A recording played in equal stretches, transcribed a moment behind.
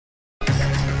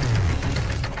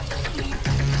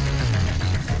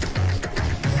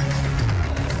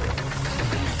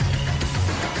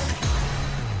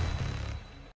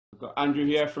got Andrew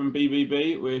here from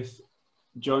BBB with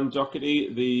John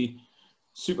Docherty, the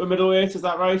super-middleweight, is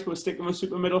that right? We're sticking with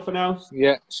super-middle for now?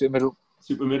 Yeah, super-middle.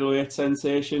 Super-middleweight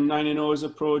sensation, 9-0 as a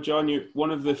pro, John. You're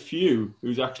one of the few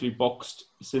who's actually boxed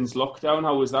since lockdown.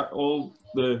 How was that all,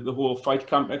 the whole fight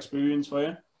camp experience for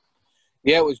you?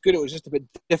 Yeah, it was good. It was just a bit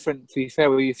different, to be fair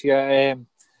with you.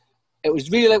 It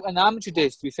was really like in the amateur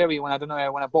days, to be fair with you, when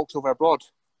I boxed over abroad.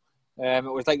 It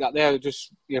was like that there,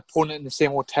 just your opponent in the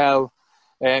same hotel,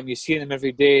 you're seeing them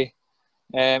every day.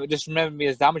 It just remembered me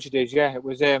as the amateur days, yeah. It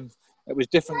was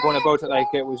different going about it, like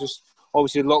it was just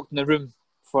obviously locked in the room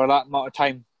for that amount of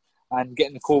time and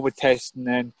getting the COVID test and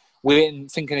then waiting,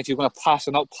 thinking if you're going to pass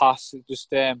or not pass. It just,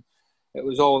 it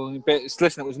was all a bit,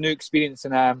 listen, it was a new experience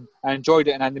and I enjoyed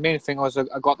it, and the main thing was I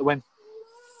got the win.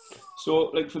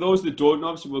 So, like, for those that don't know,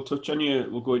 obviously we'll touch on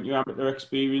we'll go into your amateur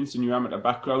experience and your amateur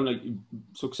background, like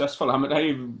successful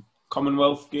amateur,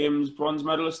 Commonwealth Games bronze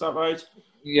medalist, is that right?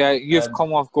 Yeah, youth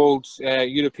Commonwealth gold,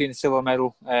 European silver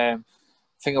medal. I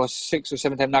think I was 6 or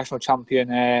 7 time national champion,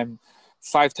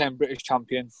 5-time British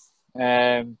champion.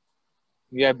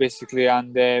 Yeah, basically,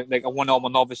 and like I won all my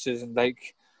novices and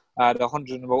like I had about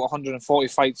 140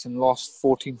 fights and lost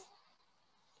 14.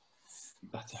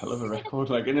 That's a hell of a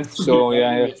record, like, isn't it? So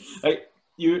yeah. Like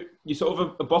you sort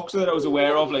of a boxer that I was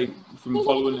aware of, like from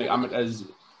following like amateurs,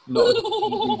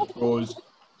 not pros,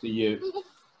 to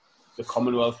the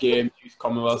Commonwealth Games, Youth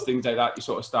Commonwealth, things like that. You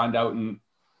sort of stand out, and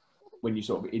when you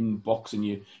sort of in boxing,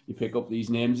 you pick up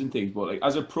these names and things. But like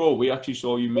as a pro, we actually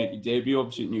saw you make your debut,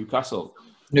 obviously at Newcastle.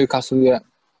 Newcastle, yeah.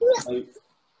 Like,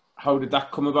 how did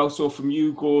that come about? So from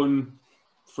you going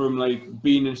from like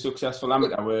being a successful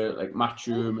amateur, where like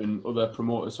Matchroom and other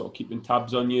promoters sort of keeping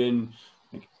tabs on you and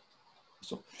like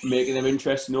sort of making their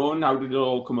interest known, how did it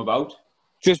all come about?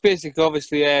 Just basically,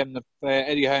 obviously,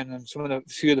 Eddie Hearn and a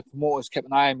few of the promoters kept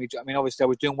an eye on me. I mean, obviously, I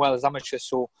was doing well as amateur,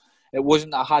 so it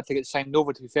wasn't that I had to get signed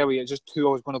over, to be fair with you. It's just who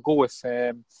I was going to go with.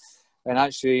 And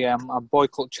actually, a boy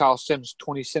called Charles Sims,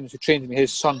 Tony Sims, who trained me,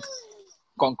 his son,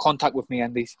 got in contact with me,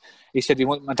 and he said,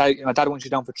 my dad wants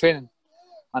you down for training.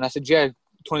 And I said, yeah.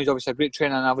 Tony's obviously a great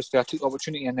trainer, and obviously I took the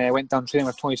opportunity and went down training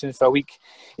with Tony Sims for a week.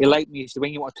 He liked me. He said,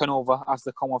 when you want to turn over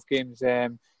after the Commonwealth Games,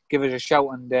 give us a shout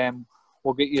and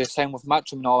we'll get you a sign with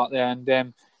Matchroom and all that there.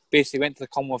 And basically went to the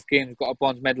Commonwealth Games, got a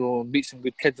bronze medal, beat some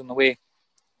good kids on the way.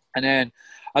 And then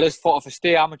I just thought if I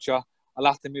stay amateur, I'll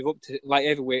have to move up to light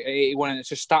heavyweight at 81, and it's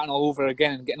just starting all over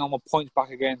again and getting all my points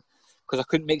back again, because I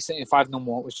couldn't make 75 no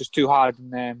more. It was just too hard,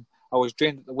 and I was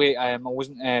drained at the weight. I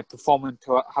wasn't performing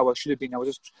to how I should have been. I was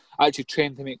just actually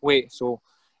trained to make weight. So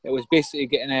it was basically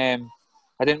getting...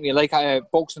 I didn't really like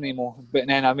boxing anymore. But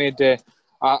then I made...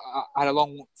 I had a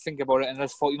long think about it, and I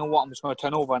just thought, you know what, I'm just going to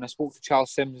turn over. And I spoke to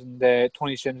Charles Sims and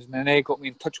Tony Sims, and then they got me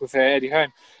in touch with Eddie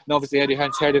Hearn. And obviously Eddie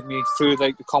Hearn's heard of me through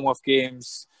like the Commonwealth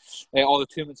Games, all the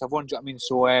tournaments I've won, do you know what I mean?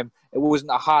 So it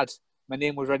wasn't that hard. My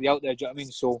name was already out there, do you know what I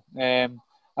mean? So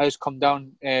I just come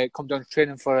down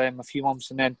training for a few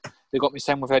months, and then they got me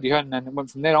signed with Eddie Hearn, and it went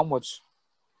from there onwards.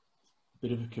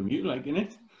 Bit of a commute, like, isn't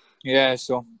it? Yeah,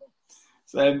 so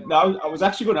now I was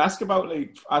actually going to ask about,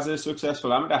 like, as a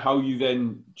successful amateur, how you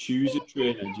then choose a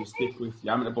trainer. Do you stick with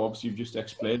the amateur? But obviously you've just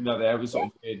explained that there was sort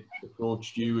of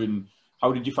approached you, and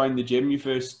how did you find the gym, your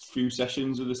first few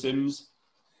sessions with the Sims?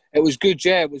 It was good,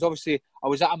 yeah. It was obviously, I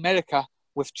was at America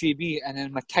with GB, and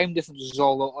then my time difference was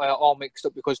all mixed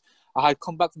up because I had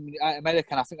come back from America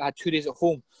and I think I had 2 days at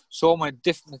home, so my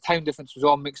time difference was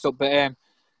all mixed up. But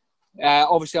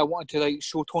obviously I wanted to like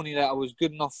show Tony that I was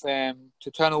good enough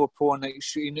to turn over pro, and like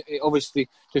obviously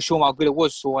to show him how good it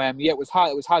was. So yeah, it was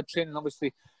hard training.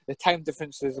 Obviously the time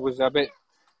differences was a bit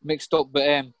mixed up, but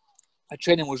the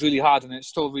training was really hard, and it's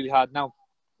still really hard now.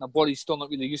 My body's still not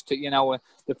really used to it. You know,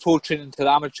 the pro training to the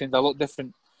amateur training are a lot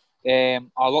different. To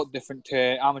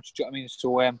amateur, do you know what I mean?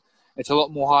 So it's a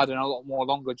lot more hard and a lot more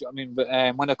longer, do you know what I mean?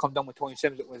 But when I come down with Tony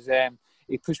Sims, it was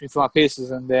he pushed me through my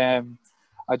paces, and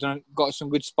I got some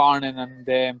good sparring in,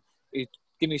 and he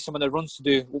gave me some of the runs to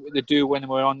do what they do when we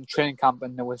were on training camp,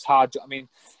 and it was hard, do you know what I mean?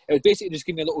 It was basically just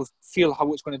give me a little feel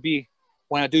how it's going to be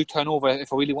when I do turn over,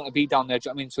 if I really want to be down there, do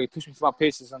you know what I mean? So he pushed me through my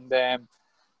paces, and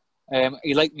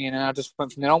he liked me, and then I just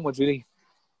went from there onwards, really.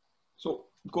 So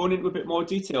going into a bit more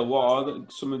detail, what are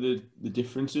some of the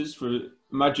differences? For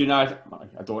imagine I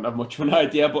don't have much of an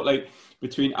idea, but like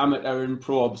between amateur and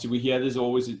pro, obviously we hear there's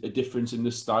always a difference in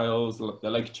the styles. They're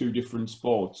like 2 different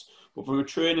sports. But from a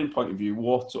training point of view,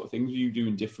 what sort of things are you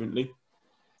doing differently?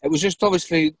 It was just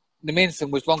obviously the main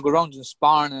thing was longer rounds and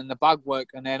sparring and the bag work,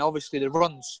 and then obviously the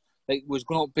runs. Like was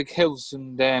going up big hills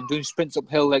and doing sprints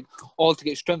uphill, like all to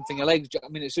get strength in your legs. I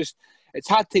mean, it's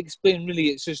hard to explain really.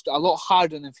 It's just a lot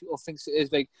harder than people think it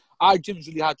is. Like our gym's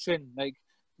really hard training. Like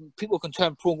people can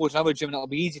turn pro and go to another gym and it'll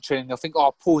be easy training. They'll think,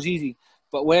 oh, pro's easy.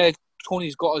 But where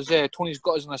Tony's got us there, Tony's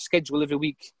got us on a schedule every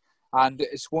week. And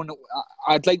it's one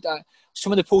I'd like that.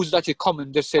 Some of the pros that actually come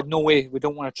and just said, no way, we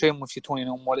don't want to train with you, Tony,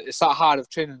 no more. It's that hard of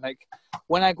training. Like,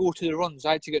 when I go to the runs,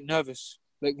 I actually get nervous,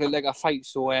 like a fight.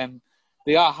 So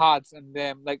they are hard. And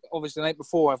like, obviously, the night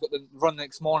before, I've got the run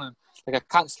next morning. Like, I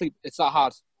can't sleep. It's that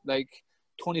hard. Like,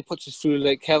 Tony puts us through,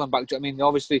 like, hell and back. Do you know what I mean?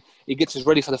 Obviously, he gets us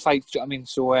ready for the fight. Do you know what I mean?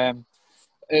 So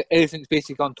everything's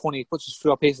basically on Tony. He puts us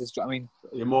through our paces. Do you know what I mean?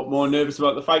 You're more nervous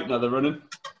about the fight now, the running?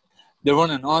 The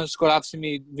running, honest God, I've seen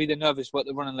me really nervous about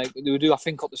the running. Like, they would do, I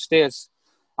think, up the stairs.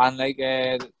 And, like,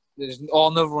 there's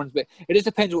all other ones. But it just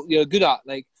depends what you're good at.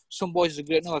 Like, some boys are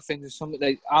good at other things. Some,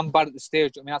 like, I'm bad at the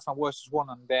stairs. I mean, that's my worst one.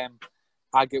 And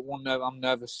I get one nerve. I'm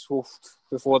nervous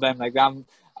before them. Like, I'm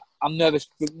nervous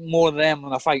more than them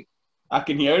when I fight. I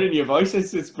can hear it in your voice.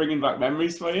 It's bringing back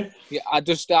memories for you. Yeah,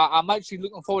 I'm actually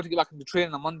looking forward to get back into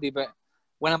training on Monday. But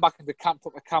when I'm back into camp,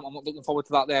 I'm not looking forward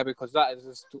to that there because that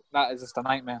is just a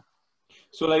nightmare.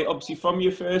 So, like, obviously, from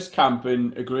your first camp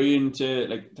and agreeing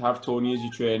to have Tony as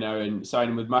your trainer and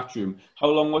signing with Matchroom, how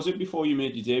long was it before you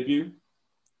made your debut?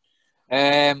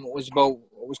 It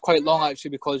was quite long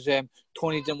actually because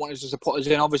Tony didn't want us to put us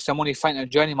in. Obviously, I'm only fighting a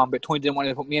journeyman, but Tony didn't want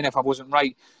to put me in if I wasn't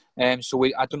right. So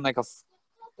I done like a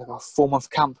 4-month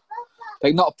camp,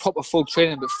 like not a proper full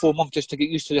training, but 4 months just to get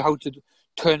used to how to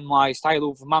turn my style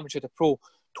over from amateur to pro.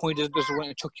 Tony doesn't want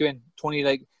to chuck you in. Tony,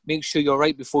 like, make sure you're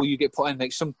right before you get put in.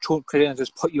 Like, some trainers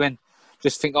just put you in.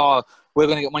 Just think, oh, we're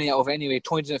going to get money out of it anyway.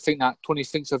 Tony doesn't think that. Tony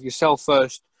thinks of yourself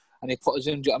first, and they put us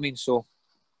in. Do you know what I mean? So,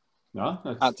 no,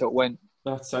 that's how it went.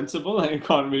 That's sensible. I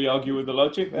can't really argue with the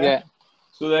logic there. Yeah.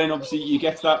 So then, obviously, you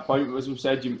get to that point, as we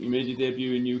said, you made your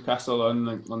debut in Newcastle on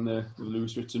the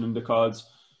Lewis Ritson undercards.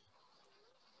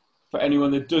 For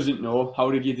anyone that doesn't know, how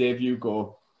did your debut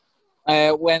go?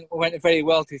 Went very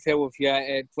well, to be fair with you.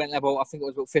 It went about, I think it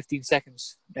was about 15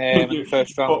 seconds in the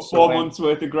first round. Four months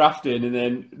worth of grafting and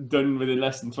then done within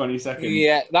less than 20 seconds.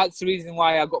 Yeah, that's the reason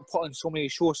why I got put on so many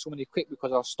shows so many quick,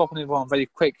 because I was stopping everyone very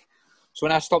quick. So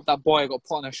when I stopped that boy, I got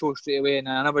put on a show straight away and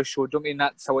another show. Do you know what I mean?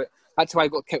 That's how I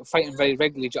kept fighting very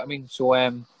regularly. Do you know what I mean?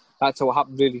 So that's how it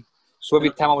happened, really. So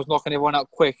every time I was knocking everyone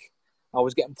out quick, I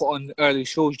was getting put on early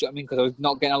shows. Do you know what I mean? Because I was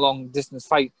not getting a long distance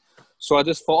fight. So I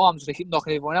just thought, I'm just going to keep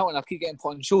knocking everyone out and I'll keep getting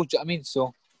put on shows. Do you know what I mean? So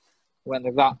it went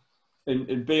like that.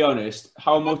 And be honest,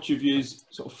 how much of you is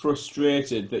sort of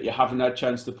frustrated that you haven't had a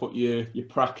chance to put your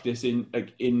practice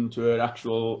into an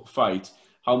actual fight?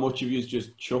 How much of you is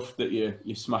just chuffed that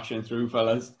you're smashing through,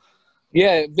 fellas?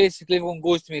 Yeah, basically everyone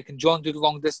goes to me, can John do the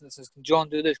long distances? Can John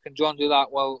do this? Can John do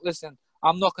that? Well, listen,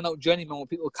 I'm knocking out journeymen what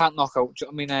people can't knock out. Do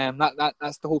you know what I mean?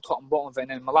 That's the whole top and bottom of it.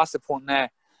 And then my last opponent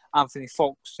there, Anthony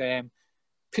Fox,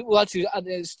 people actually,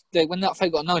 like when that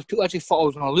fight got announced, people actually thought I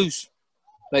was going to lose.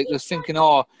 Like, they're thinking,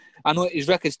 oh, I know his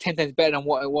record's 10 times better than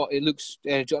what it looks.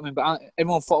 Do you know what I mean? But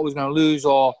everyone thought I was going to lose,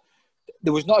 or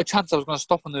there was not a chance I was going to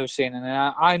stop him, they were saying. And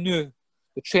I knew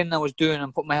the training I was doing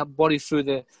and put my body through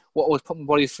what I was putting my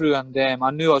body through, and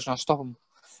I knew I was going to stop him.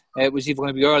 It was either going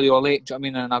to be early or late, do you know what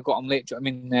I mean? And I got him late, do you know what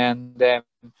I mean? And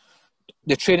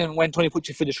the training, when Tony puts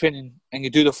you through the training and you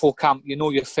do the full camp, you know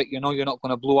you're fit, you know you're not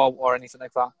going to blow out or anything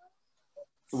like that.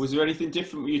 Was there anything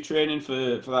different with your training for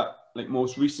that like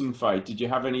most recent fight? Did you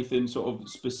have anything sort of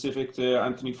specific to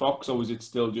Anthony Fox, or was it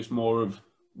still just more of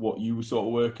what you were sort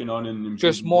of working on? And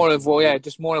just more of what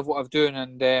I'm doing,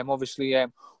 and obviously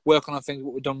working on things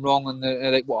what we've done wrong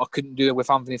and like what I couldn't do with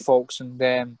Anthony Fox, and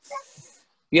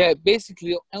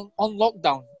basically on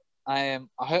lockdown, I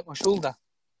hurt my shoulder.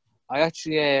 I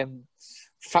actually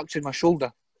fractured my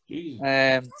shoulder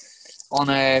on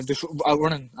just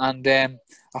running, and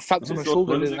I fractured my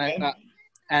shoulder like that.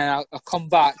 And I come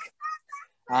back,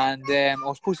 and I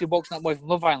was supposed to be boxing that boy from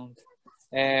Love Island,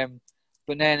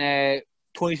 but then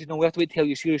Tony said, no, we have to wait till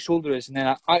you see your shoulder is. And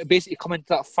then I basically come into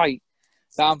that fight,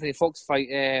 that Anthony Fox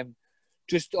fight,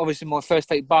 just obviously my first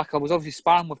fight back, I was obviously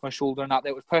sparring with my shoulder and that.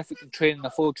 It was perfect in training, a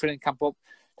full training camp up.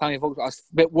 Anthony Fox, I was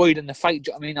a bit worried in the fight, do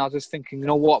you know what I mean? I was just thinking, you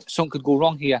know what, something could go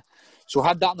wrong here. So I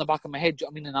had that in the back of my head, do you know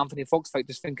what I mean, in Anthony Fox fight,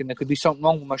 just thinking there could be something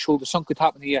wrong with my shoulder, something could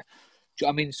happen here, do you know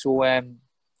what I mean? So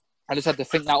I just had to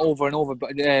think that over and over.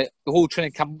 But the whole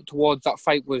training camp towards that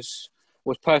fight was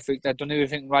perfect. I'd done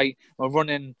everything right. My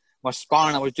running, my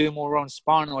sparring, I was doing more around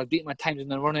sparring. I was beating my times in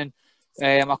the running.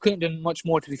 I couldn't do much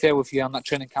more, to be fair with you, on that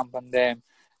training camp. And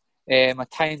my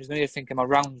times and everything, and my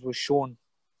rounds was shown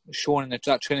in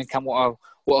that training camp what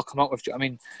I come out with. Do you know what I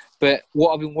mean? But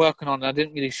what I've been working on, I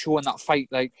didn't really show in that fight.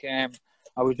 Like I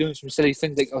was doing some silly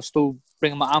things, like I was still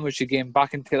bringing my amateur game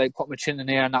back into like put my chin in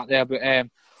there and that there. But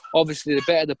obviously, the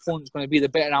better the opponent's going to be, the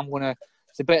better I'm going to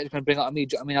the better it's going to bring out of me.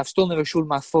 Do you know what I mean? I've still never showed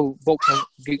my full boxing,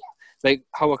 like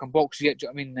how I can box yet. Do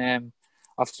you know what I mean?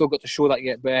 I've still got to show that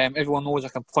yet, but everyone knows I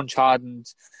can punch hard, and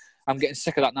I'm getting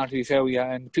sick of that now, to be fair with you.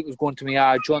 And people's going to me,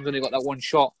 John's only got that one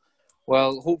shot.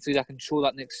 Well, hopefully I can show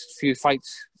that next few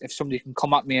fights if somebody can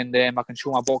come at me and I can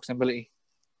show my boxing ability.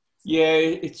 Yeah,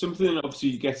 it's something that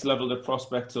obviously gets leveled at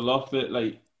prospects a lot, that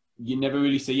like you never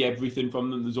really see everything from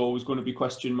them. There's always going to be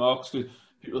question marks because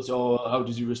people say, oh, how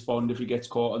does he respond if he gets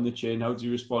caught on the chin? How does he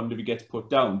respond if he gets put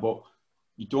down? But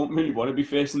you don't really want to be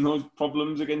facing those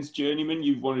problems against journeymen.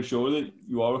 You want to show that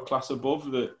you are a class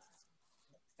above. That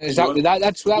exactly. That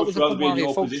was the problem in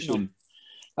your position.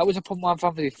 That was a problem I've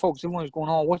had with the folks. Everyone was going,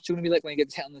 oh, what's it going to be like when he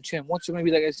gets hit on the chin? What's it going to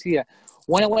be like this here?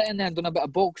 When I went in there and done a bit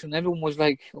of boxing, everyone was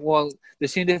like, well, they're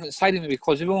seeing a different side of me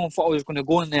because everyone thought I was going to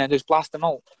go in there and just blast them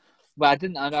out. But I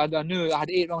didn't. I knew I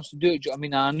had 8 rounds to do it. I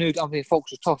mean, I knew Anthony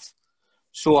Fox was tough.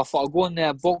 So I thought I'd go in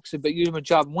there, box a bit, use my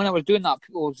jab. And when I was doing that,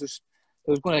 people they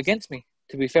was going against me,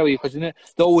 to be fair with you, because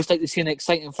they always like to see an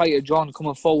exciting fighter, John,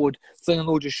 coming forward, flinging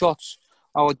loads of shots.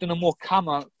 I was doing a more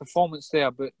calmer performance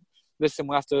there, but listen,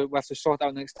 we have to sort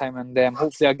out next time, and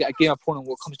hopefully I get a game opponent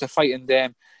when it comes to fighting,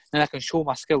 then I can show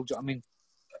my skill. Do you know what I mean?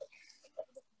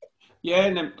 Yeah,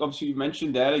 and then obviously you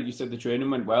mentioned there, like you said, the training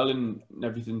went well and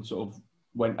everything sort of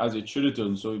went as it should have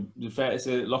done. So is it fair to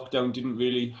say that lockdown didn't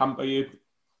really hamper your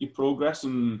progress?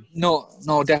 And No,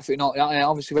 definitely not.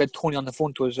 Obviously, we had Tony on the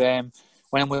phone to us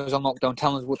when I was on lockdown,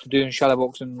 telling us what to do in shadow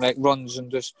boxing, like runs,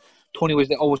 and just Tony was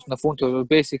always on the phone to us.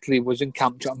 Basically, was in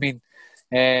camp. Do you know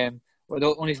what I mean? Well,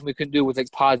 the only thing we couldn't do was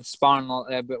like pads, sparring, and all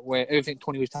that, but where everything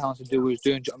Tony was telling us to do, we was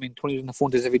doing. Do you know what I mean? Tony was on the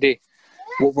phone to us every day.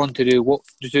 What run to do, what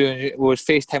to do. We was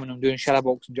FaceTiming him doing shadow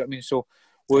boxing. Do you know what I mean? So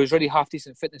we was already half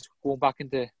decent fitness going back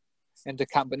into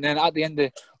camp. And then at the end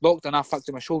of lockdown, I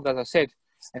fractured my shoulder, as I said.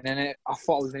 And then I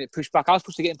thought I was going to push back. I was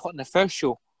supposed to get put in the first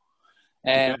show.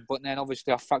 But then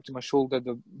obviously I fractured my shoulder.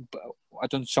 I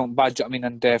done something bad, do you know what I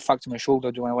mean? And fractured my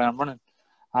shoulder when I'm running.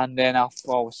 And then I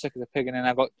was sick of the pig. And then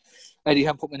I got Eddie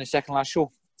Hunt put me in the second last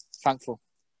show. Thankful.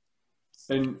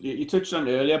 And you touched on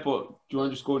it earlier, but do you want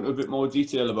to just go into a bit more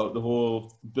detail about the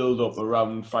whole build-up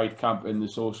around fight camp and the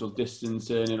social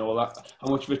distancing and all that? How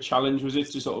much of a challenge was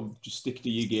it to sort of just stick to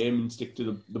your game and stick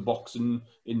to the boxing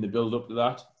in the build-up to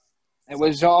that? It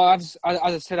was, as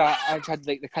I said, I had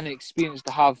like the kind of experience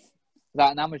to have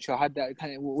that in amateur. I had that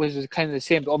kind of, was kind of the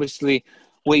same, but obviously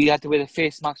where you had to wear the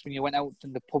face mask when you went out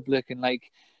in the public and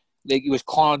like you was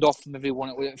cornered off from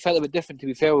everyone. It felt a bit different, to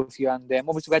be fair with you. And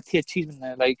obviously we had Tia Cheeseman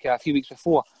there like a few weeks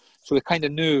before, so we kind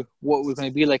of knew what we were going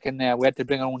to be like in there. We had to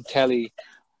bring our own telly.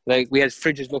 Like we had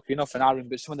fridges, lucky enough, in our room,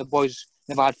 but some of the boys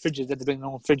never had fridges. They had to bring their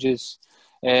own fridges.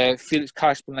 Felix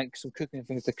Cash been like some cooking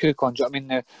things to cook on. Do you know what I mean?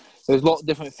 There was a lot of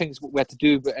different things we had to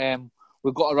do, but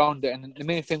we got around it. And the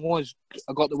main thing was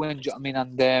I got the win. Do you know what I mean?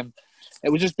 And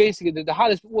it was just basically the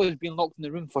hardest was being locked in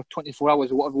the room for 24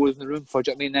 hours or whatever was in the room for.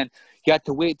 Do you know what I mean? Then you had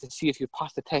to wait to see if you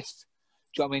passed the test.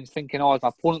 Do you know what I mean? Thinking, oh, if my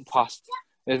opponent passed,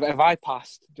 if I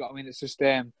passed. Do you know what I mean? It's just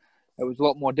it was a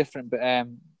lot more different, but that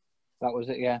was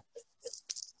it. Yeah.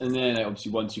 And then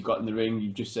obviously once you got in the ring,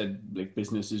 you just said like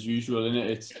business as usual, isn't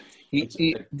it?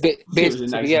 It was a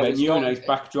nice venue, a nice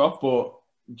backdrop, but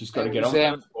you just got to get on with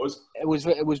it, I suppose.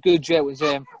 It was good, yeah. It was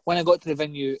when I got to the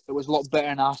venue, it was a lot better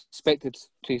than I expected,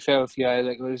 to be fair with you.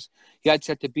 Like it was, you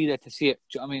actually had to be there to see it.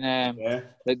 Do you know what I mean?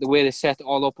 Like the way they set it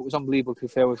all up, it was unbelievable, to be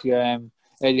fair with you.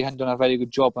 Eddie had done a very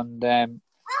good job, and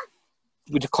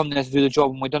we just come there to do the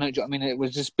job, and we done it. Do you know what I mean? It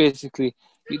was just basically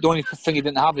the only thing he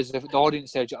didn't have is the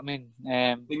audience there. Do you know what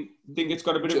I mean? Think it's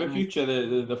got a bit of a future,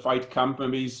 the fight camp,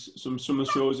 maybe some summer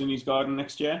shows in his garden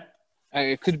next year.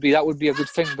 It could be, that would be a good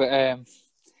thing, but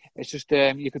it's just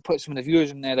you could put some of the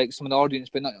viewers in there, like some of the audience,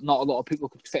 but not a lot of people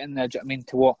could fit in there. Do you know what I mean?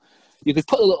 To what you could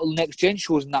put a little next gen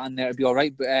shows and that in there, it'd be all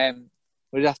right. But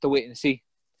we'd have to wait and see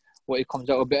what it comes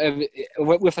out.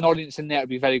 But with an audience in there, it'd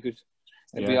be very good.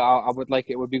 It'd be, I would like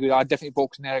it. It would be good. I'd definitely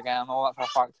box in there again and all that for a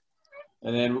fact.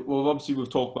 And then, we've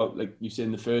talked about, like you said,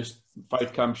 in the first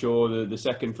fight camp show, the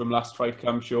second from last fight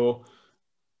camp show.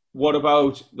 What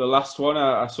about the last one?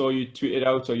 I saw you tweeted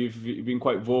out, or you've been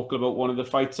quite vocal about one of the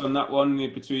fights on that one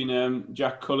between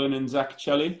Jack Cullen and Zach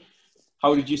Chelly.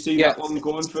 How did you see that one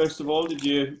going, first of all? Did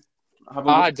you have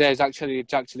a It's actually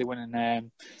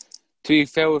winning. To be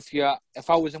fair with you, if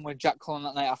I was in with Jack Cullen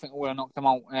that night, I think I would have knocked him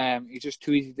out. He's just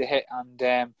too easy to hit,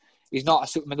 and he's not a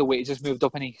super-middleweight. He's just moved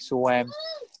up, and so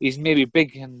he's maybe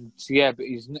big, and so, yeah, but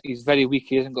he's very weak.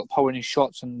 He hasn't got power in his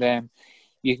shots, and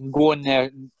you can go in there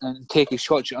and take his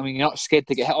shots. I mean, you're not scared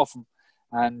to get hit off him.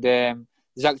 And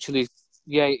he's actually,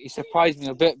 he surprised me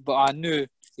a bit, but I knew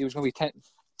he was going to be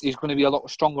he's going to be a lot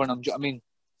stronger than him. Do you know what I mean?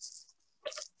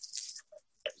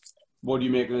 What do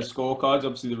you make of the scorecards?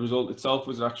 Obviously, the result itself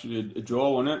was actually a draw,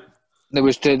 wasn't it? There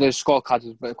was the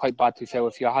scorecards was quite bad to be fair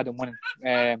with you. I had them winning.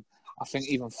 I think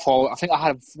even four. I think I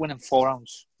had them winning 4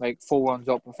 rounds, like 4 rounds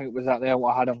up. I think it was that there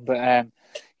what I had them. But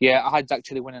yeah, I had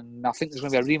actually winning. I think there's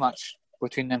going to be a rematch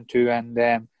between them two,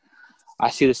 and I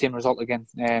see the same result again.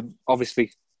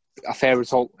 Obviously, a fair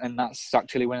result, and that's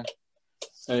actually winning.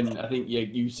 And I think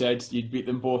you said you'd beat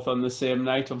them both on the same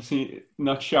night. Obviously,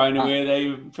 not shying away there.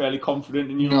 You're fairly confident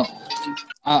in your. No,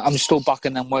 I'm still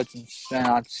backing them words, and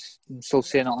I'm still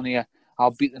saying it on here.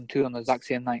 I'll beat them two on the exact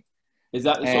same night. Is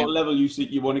that the sort of level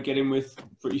you want to get in with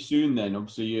pretty soon? Then,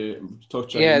 obviously, you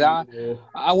touch on. Yeah,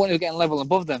 I want to get a level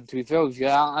above them. To be fair with you,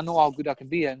 I know how good I can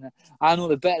be, and I know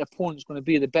the better opponent's going to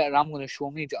be, the better I'm going to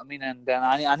show me. Do you know what I mean?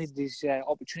 And I need these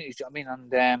opportunities. Do you know what I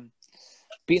mean? And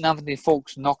beating Anthony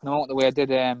Folks, knocking them out the way I did,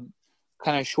 kind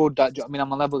of showed that. Do you know what I mean?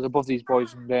 I'm a levels above these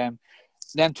boys, and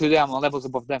them two there, I'm a levels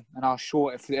above them, and I'll show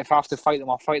it. If I have to fight them,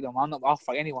 I'll fight them. I'll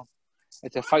fight anyone.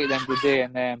 It's a fight at the end of the day,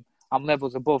 and I'm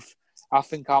levels above. I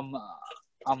think I'm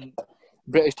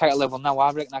British title level now.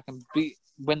 I reckon I can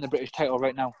win the British title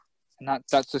right now, and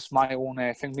that's just my own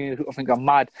thing. I think I'm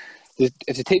mad. If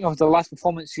they take me off the last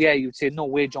performance, yeah, you'd say no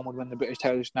way John would win the British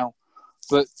title just now.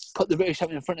 But put the British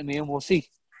title in front of me, and we'll see.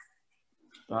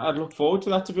 I'd look forward to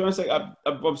that. To be honest, I'd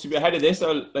obviously be ahead of this.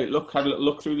 I'll had a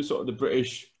look through the sort of the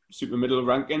British super middle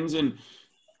rankings, and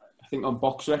I think on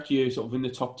BoxRec you're sort of in the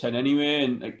top 10 anyway.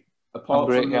 And apart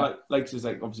from likes as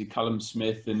obviously Callum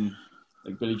Smith and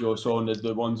Billy Joe Saunders,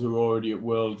 the ones who are already at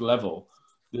world level,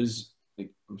 there's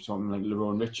something like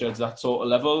Lerone Richards, that sort of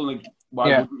level.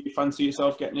 Why wouldn't you fancy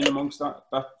yourself getting in amongst that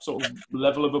sort of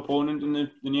level of opponent in the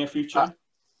near future?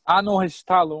 I know his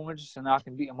style, Lerone Richardson. I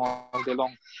can beat him all day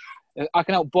long. I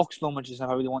can outbox Lerone Richardson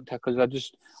if I really want to,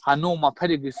 because I know my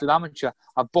pedigree for the amateur.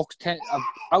 I've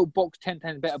outboxed 10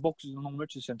 times better boxers than Lerone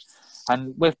Richardson,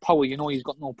 and with power, he's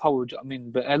got no power. Do you know what I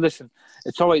mean? But listen,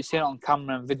 it's all right saying it on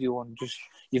camera and video, and just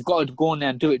you've got to go in there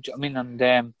and do it. Do you know what I mean?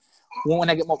 And when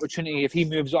I get my opportunity, if he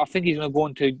moves, I think he's going to go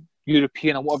into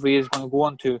European or whatever he is going to go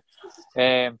on to.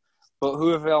 But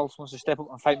whoever else wants to step up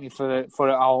and fight me for it,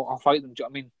 I'll fight them. Do you know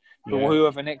what I mean? Yeah. But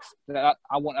whoever next, I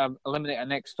want to eliminate a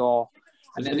next or.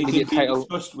 Has anything been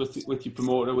discussed with your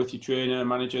promoter, with your trainer and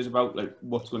managers about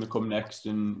what's going to come next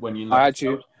and when you?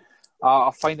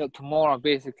 I'll find out tomorrow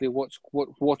basically what's what.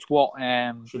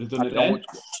 Should have done it then.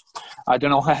 I don't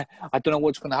know. I don't know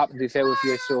what's going to happen, to be fair with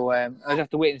you. So I just have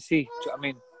to wait and see. Do you know what I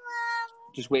mean?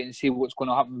 Just wait and see what's going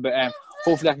to happen. But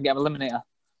hopefully I can get an eliminator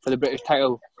for the British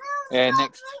title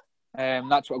next.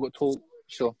 That's what I got told.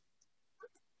 So.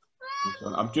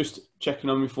 I'm just checking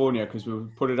on my phone here because we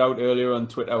put it out earlier on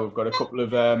Twitter. We've got a couple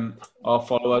of our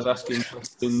followers asking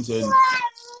questions and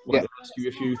wanted to ask you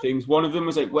a few things. One of them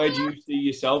was where do you see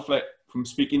yourself? From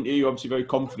speaking to you, you're obviously very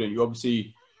confident. You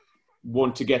obviously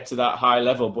want to get to that high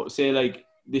level. But say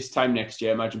this time next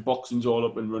year, imagine boxing's all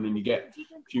up and running. You get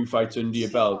a few fights under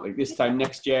your belt. This time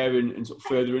next year and sort of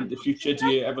further into the future, do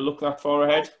you ever look that far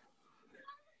ahead?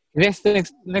 Next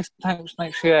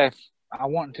year, I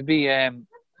want to be.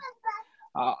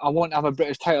 I want to have a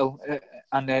British title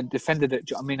and defended it.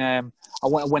 Do you know what I mean? I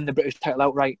want to win the British title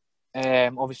outright.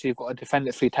 Obviously, you've got to defend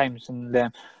it 3 times.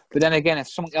 But then again, if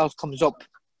something else comes up,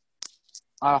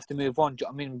 I have to move on. Do you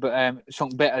know what I mean? But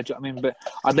something better. Do you know what I mean? But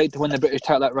I'd like to win the British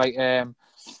title outright. And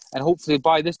hopefully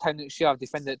by this time next year, I've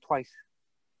defended it twice.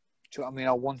 Do you know what I mean?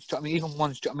 Or once. Do you know what I mean? Even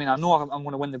once. Do you know what I mean? I know I'm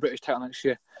going to win the British title next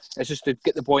year. It's just to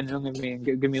get the boy in the room with me and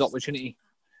give me the opportunity,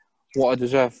 what I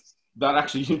deserve. That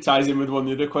actually ties in with one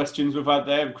of the other questions we've had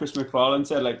there. Chris McFarlane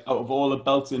said, out of all the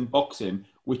belts in boxing,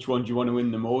 which one do you want to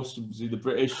win the most? Is it the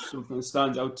British, something that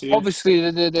stands out to you? Obviously,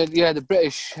 the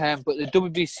British, but the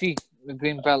WBC, the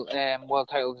green belt, world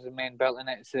title is the main belt, and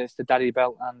it's the daddy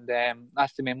belt, and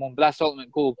that's the main one. But that's the ultimate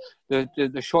goal.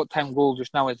 The short-term goal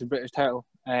just now is the British title.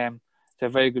 It's a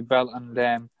very good belt, and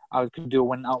I could do a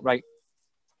win outright.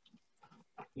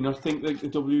 I think the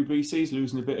WBC is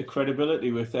losing a bit of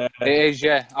credibility with It is,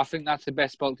 yeah. I think that's the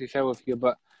best belt to share with you,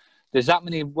 but there's that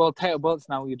many world title belts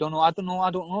now. You don't know. I don't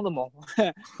know them all.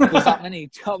 There's that many.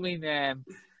 Do you know what I mean?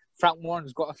 Frank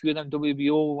Warren's got a few of them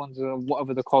WBO ones or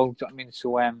whatever they're called. Do you know what I mean?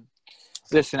 So,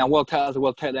 listen, a world title is a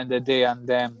world title at the end of the day,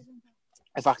 and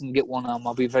if I can get one,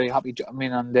 I'll be very happy. Do you know what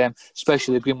I mean? And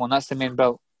especially the green one. That's the main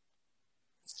belt.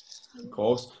 Of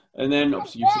course. And then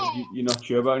obviously you said you're not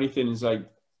sure about anything. Is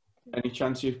any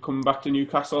chance you're coming back to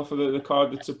Newcastle for the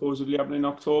card that's supposedly happening in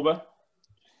October?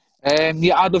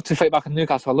 Yeah, I'd love to fight back in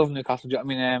Newcastle. I love Newcastle. Do you know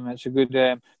what I mean? It's a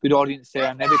good audience there,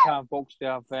 and every time I've boxed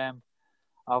there,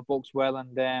 I've boxed well,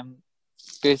 and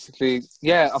basically,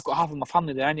 yeah, I've got half of my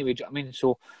family there anyway. Do you know what I mean?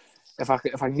 So if I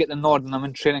can get the nod and I'm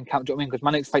in training camp, do you know what I mean? Because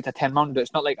my next fight's a 10-rounder.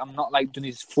 It's not like I'm not like doing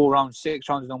these 4 rounds, 6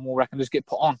 rounds no more where I can just get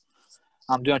put on.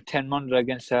 I'm doing a 10-rounder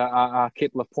against a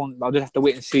capable opponent. But I'll just have to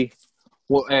wait and see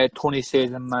what Tony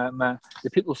says and the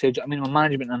people say. Do you know what I mean? My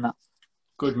management and that.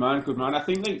 Good man, good man. I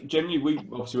think like generally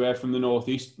we're from the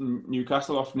northeast.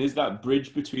 Newcastle often is that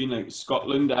bridge between like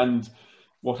Scotland and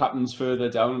what happens further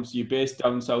down. So you're based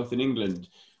down south in England.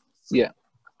 Yeah.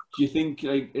 Do you think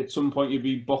like at some point you'd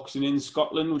be boxing in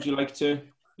Scotland? Would you like to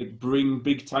like bring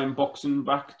big time boxing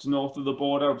back to north of the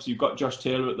border? Obviously, you've got Josh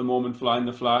Taylor at the moment flying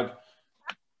the flag.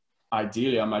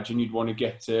 Ideally, I imagine you'd want to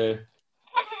get to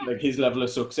like his level of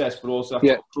success, but also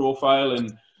that top profile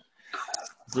and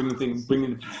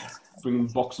bringing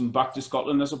boxing back to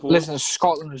Scotland, I suppose. Listen,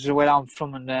 Scotland is where I'm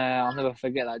from, and I'll never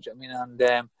forget that. Do you know what I mean?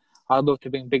 And I'd love to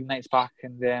bring big nights back,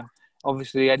 and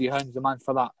obviously Eddie Hearn's the man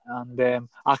for that. And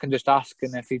I can just ask,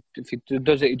 and if he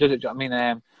does it, he does it. Do you know what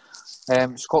I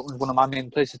mean? Scotland's one of my main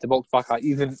places to box back at,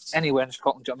 even anywhere in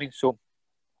Scotland. Do you know what I mean? So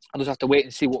I'll just have to wait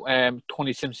and see what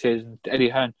Tony Sims says and Eddie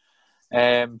Hearn.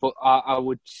 But I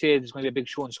would say there's going to be a big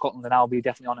show in Scotland, and I'll be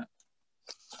definitely on it.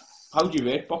 How do you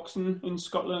rate boxing in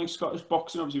Scotland? Like Scottish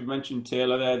boxing, obviously we mentioned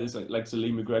Taylor there. There's like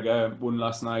Lee McGregor won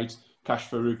last night. Cash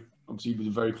Farouk, obviously, was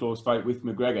a very close fight with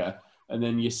McGregor. And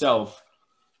then yourself,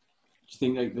 do you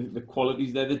think like the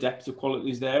quality's there, the depth of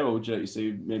quality's there, or would you like to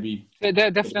say maybe? Yeah,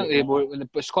 definitely.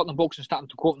 But Scotland boxing starting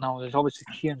to go up now. There's obviously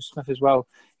Kieran Smith as well.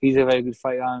 He's a very good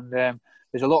fighter, and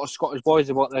there's a lot of Scottish boys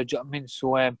about there. Do you know what I mean?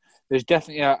 So there's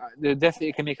definitely they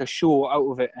definitely can make a show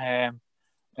out of it.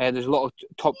 There's a lot of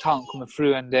top talent coming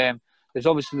through, and there's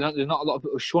obviously not a lot of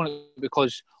people showing it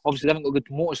because obviously they haven't got good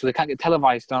promoters, so they can't get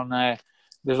televised. And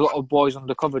there's a lot of boys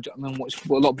undercover. I mean, what's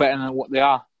a lot better than what they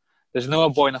are. There's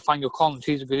another boy, Nathaniel Collins.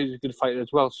 He's a good fighter as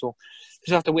well. So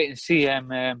just have to wait and see.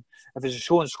 If there's a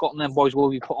show in Scotland, then boys will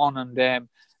be put on. And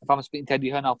if I'm speaking to Eddie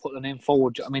Hearn, I'll put the name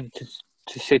forward. I mean,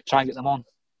 to say try and get them on.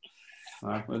 All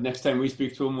right. Well, next time we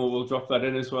speak to him, we'll drop that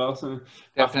in as well. So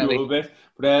definitely. A little bit.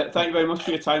 But thank you very much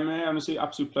for your time, mate. Honestly,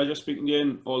 absolute pleasure speaking to you,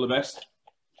 and all the best.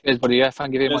 Cheers, buddy. Yeah,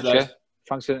 thank you very much. Guys. Yeah.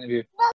 Thanks for the interview.